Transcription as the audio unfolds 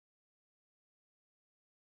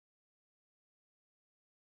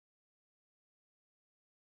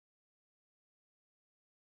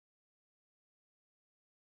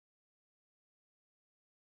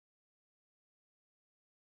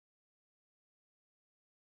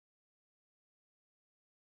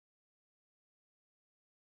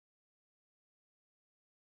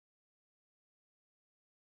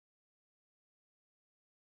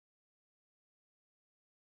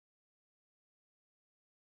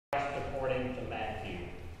according to Matthew.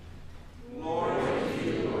 Glory to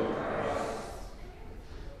you, Lord Christ.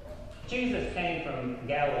 Jesus came from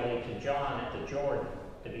Galilee to John at the Jordan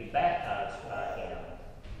to be baptized by him.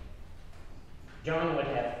 John would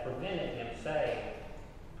have prevented him, saying,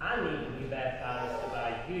 I need to be baptized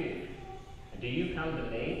by you, and do you come to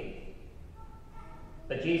me?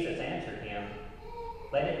 But Jesus answered him,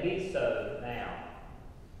 Let it be so now,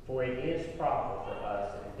 for it is proper for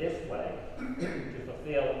us in this way to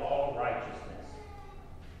fulfill all righteousness.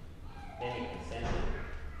 Then he consented.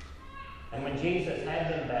 And when Jesus had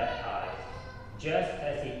been baptized, just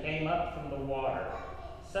as he came up from the water,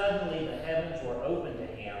 suddenly the heavens were opened to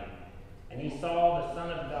him, and he saw the Son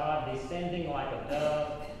of God descending like a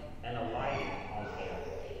dove and alighting on him.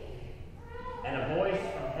 And a voice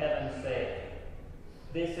from heaven said,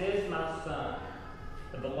 This is my Son,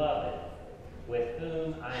 the beloved, with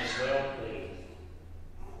whom I am well pleased.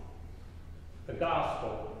 The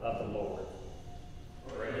Gospel of the Lord.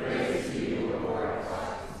 Praise to you, Lord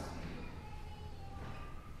Christ.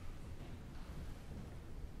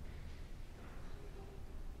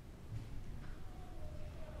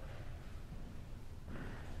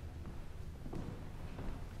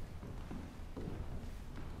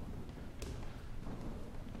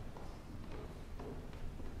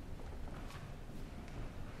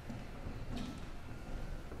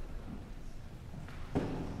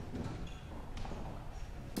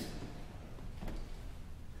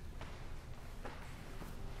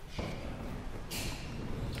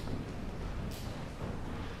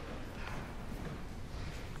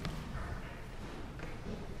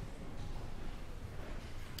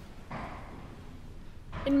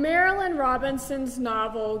 In Marilyn Robinson's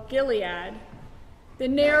novel, Gilead, the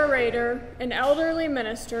narrator, an elderly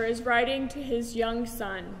minister, is writing to his young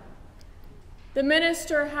son. The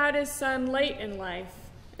minister had his son late in life,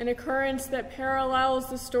 an occurrence that parallels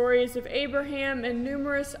the stories of Abraham and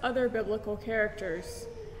numerous other biblical characters.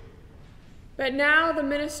 But now the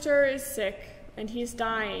minister is sick, and he's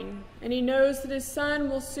dying, and he knows that his son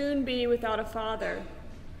will soon be without a father.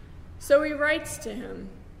 So he writes to him,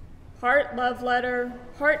 part love letter,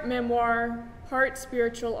 part memoir, part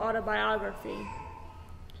spiritual autobiography.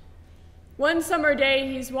 One summer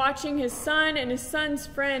day, he's watching his son and his son's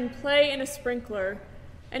friend play in a sprinkler,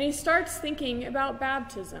 and he starts thinking about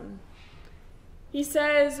baptism. He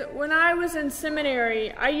says, when I was in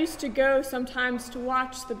seminary, I used to go sometimes to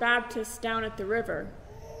watch the Baptists down at the river.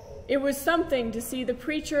 It was something to see the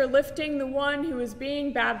preacher lifting the one who was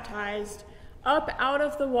being baptized up out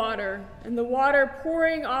of the water, and the water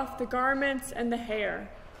pouring off the garments and the hair.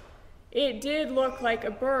 It did look like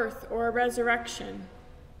a birth or a resurrection.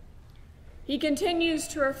 He continues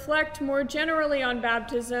to reflect more generally on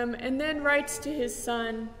baptism and then writes to his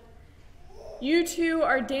son, You two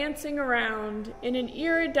are dancing around in an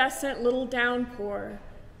iridescent little downpour,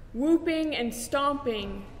 whooping and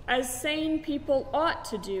stomping as sane people ought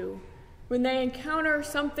to do when they encounter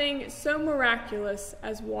something so miraculous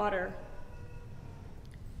as water.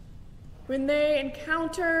 When they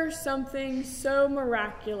encounter something so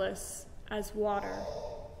miraculous as water.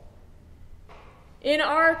 In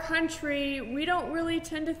our country, we don't really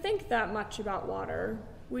tend to think that much about water.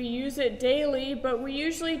 We use it daily, but we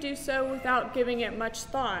usually do so without giving it much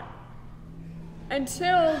thought.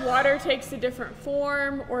 Until water takes a different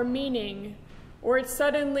form or meaning, or it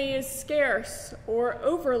suddenly is scarce or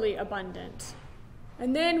overly abundant.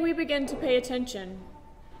 And then we begin to pay attention.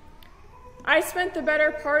 I spent the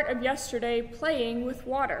better part of yesterday playing with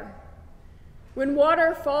water. When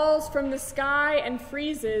water falls from the sky and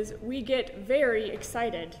freezes, we get very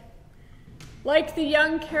excited. Like the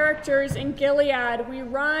young characters in Gilead, we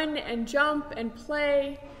run and jump and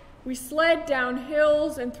play. We sled down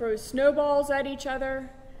hills and throw snowballs at each other.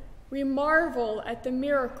 We marvel at the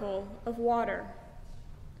miracle of water.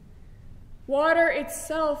 Water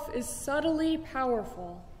itself is subtly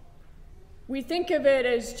powerful. We think of it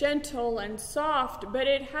as gentle and soft, but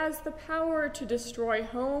it has the power to destroy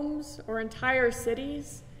homes or entire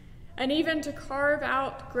cities, and even to carve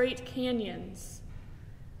out great canyons.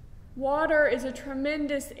 Water is a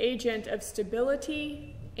tremendous agent of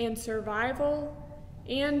stability and survival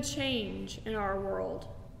and change in our world.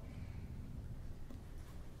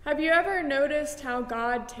 Have you ever noticed how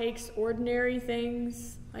God takes ordinary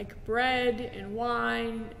things like bread and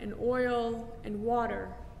wine and oil and water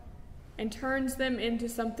and turns them into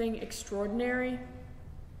something extraordinary?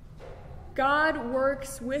 God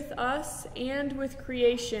works with us and with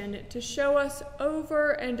creation to show us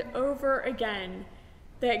over and over again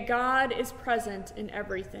that God is present in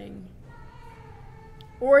everything.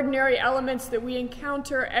 Ordinary elements that we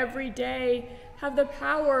encounter every day have the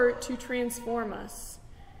power to transform us.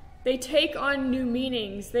 They take on new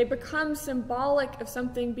meanings. They become symbolic of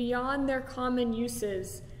something beyond their common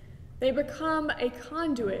uses. They become a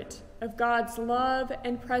conduit of God's love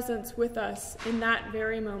and presence with us in that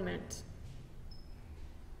very moment.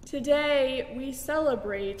 Today, we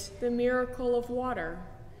celebrate the miracle of water.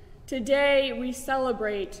 Today, we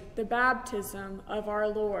celebrate the baptism of our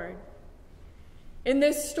Lord. In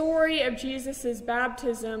this story of Jesus'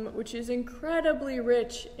 baptism, which is incredibly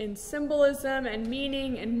rich in symbolism and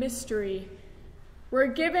meaning and mystery, we're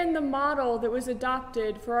given the model that was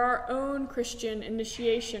adopted for our own Christian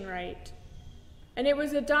initiation rite. And it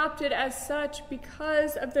was adopted as such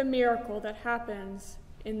because of the miracle that happens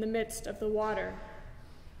in the midst of the water.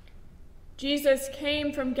 Jesus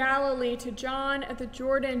came from Galilee to John at the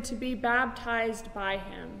Jordan to be baptized by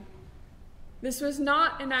him. This was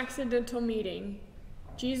not an accidental meeting.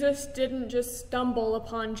 Jesus didn't just stumble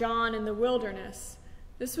upon John in the wilderness.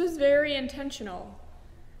 This was very intentional.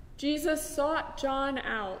 Jesus sought John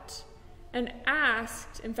out and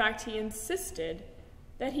asked, in fact, he insisted,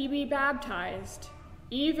 that he be baptized,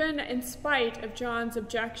 even in spite of John's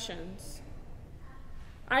objections.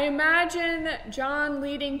 I imagine John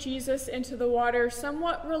leading Jesus into the water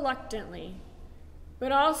somewhat reluctantly,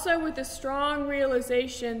 but also with a strong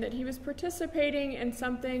realization that he was participating in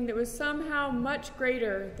something that was somehow much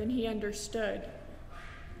greater than he understood.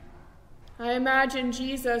 I imagine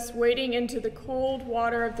Jesus wading into the cold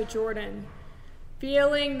water of the Jordan,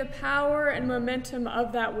 feeling the power and momentum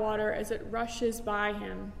of that water as it rushes by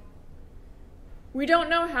him. We don't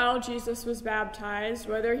know how Jesus was baptized,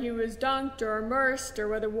 whether he was dunked or immersed, or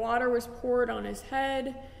whether water was poured on his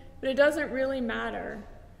head, but it doesn't really matter.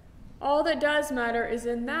 All that does matter is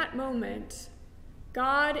in that moment,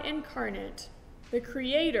 God incarnate, the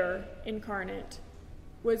Creator incarnate,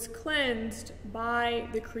 was cleansed by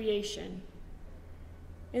the creation.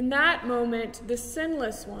 In that moment, the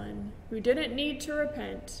sinless one, who didn't need to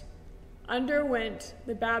repent, underwent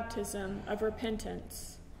the baptism of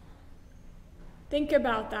repentance. Think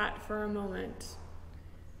about that for a moment.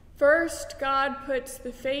 First, God puts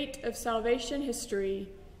the fate of salvation history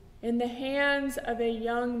in the hands of a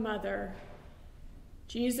young mother.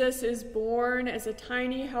 Jesus is born as a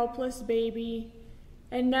tiny, helpless baby,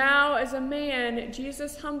 and now as a man,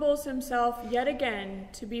 Jesus humbles himself yet again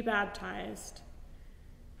to be baptized.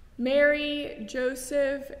 Mary,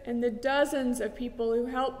 Joseph, and the dozens of people who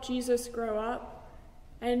helped Jesus grow up,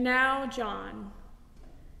 and now John.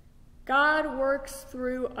 God works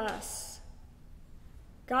through us.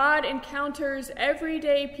 God encounters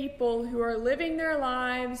everyday people who are living their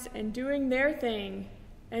lives and doing their thing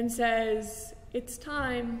and says, "It's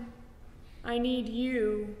time. I need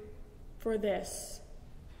you for this."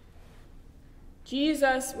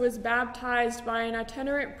 Jesus was baptized by an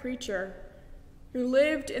itinerant preacher who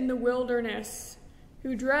lived in the wilderness,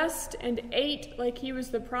 who dressed and ate like he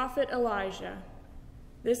was the prophet Elijah.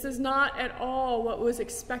 This is not at all what was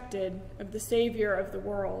expected of the Savior of the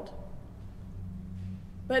world.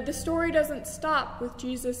 But the story doesn't stop with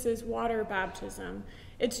Jesus' water baptism.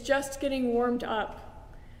 It's just getting warmed up.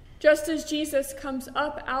 Just as Jesus comes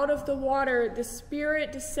up out of the water, the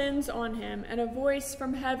Spirit descends on him, and a voice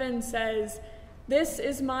from heaven says, "This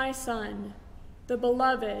is my Son, the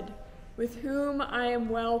beloved, with whom I am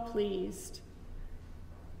well pleased."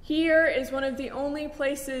 Here is one of the only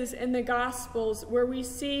places in the Gospels where we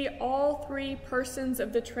see all three persons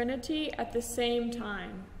of the Trinity at the same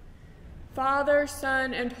time. Father,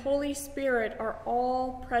 Son, and Holy Spirit are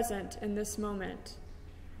all present in this moment.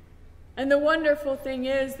 And the wonderful thing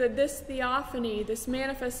is that this theophany, this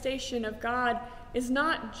manifestation of God, is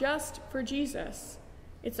not just for Jesus.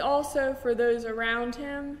 It's also for those around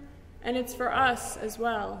him, and it's for us as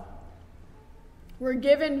well. We're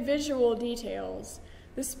given visual details.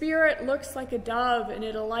 The Spirit looks like a dove and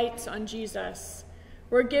it alights on Jesus.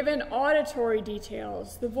 We're given auditory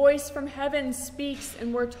details. The voice from heaven speaks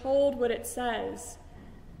and we're told what it says.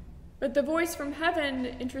 But the voice from heaven,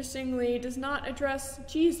 interestingly, does not address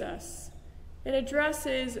Jesus. It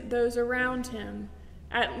addresses those around him,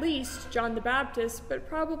 at least John the Baptist, but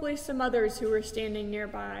probably some others who were standing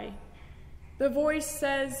nearby. The voice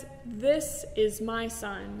says, "This is my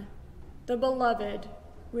Son, the beloved,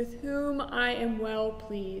 with whom I am well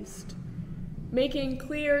pleased," making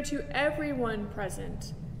clear to everyone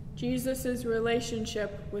present Jesus'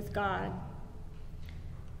 relationship with God.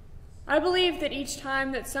 I believe that each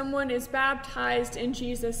time that someone is baptized in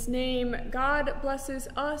Jesus' name, God blesses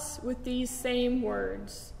us with these same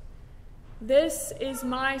words. "This is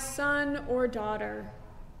my son or daughter,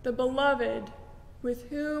 the beloved, with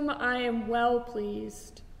whom I am well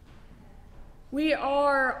pleased." We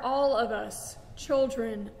are, all of us,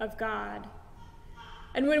 children of God.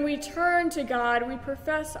 And when we turn to God, we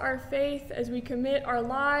profess our faith as we commit our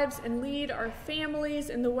lives and lead our families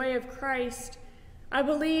in the way of Christ. I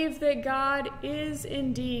believe that God is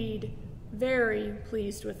indeed very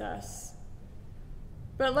pleased with us.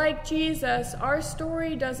 But like Jesus, our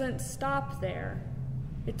story doesn't stop there.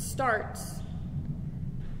 It starts.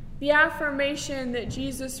 The affirmation that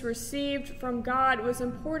Jesus received from God was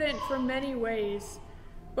important for many ways,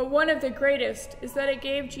 but one of the greatest is that it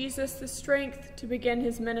gave Jesus the strength to begin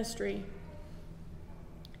his ministry.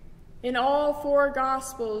 In all four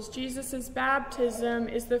Gospels, Jesus' baptism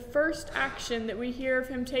is the first action that we hear of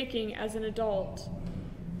him taking as an adult.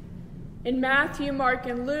 In Matthew, Mark,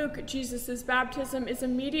 and Luke, Jesus' baptism is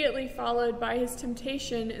immediately followed by his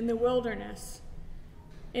temptation in the wilderness.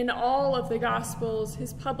 In all of the Gospels,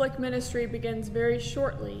 his public ministry begins very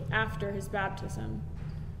shortly after his baptism.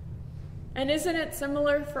 And isn't it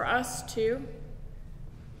similar for us too?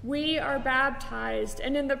 We are baptized,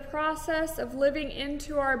 and in the process of living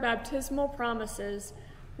into our baptismal promises,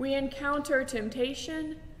 we encounter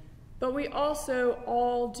temptation, but we also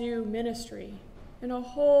all do ministry in a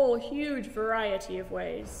whole huge variety of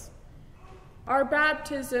ways. Our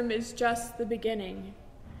baptism is just the beginning,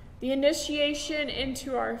 the initiation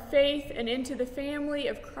into our faith and into the family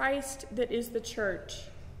of Christ that is the church.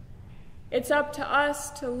 It's up to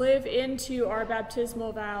us to live into our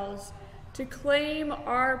baptismal vows, to claim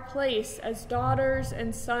our place as daughters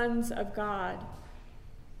and sons of God.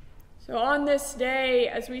 So on this day,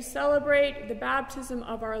 as we celebrate the baptism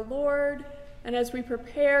of our Lord, and as we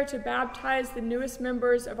prepare to baptize the newest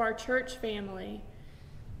members of our church family,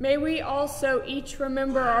 may we also each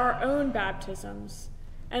remember our own baptisms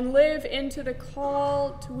and live into the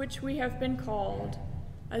call to which we have been called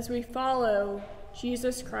as we follow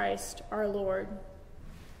Jesus Christ, our Lord.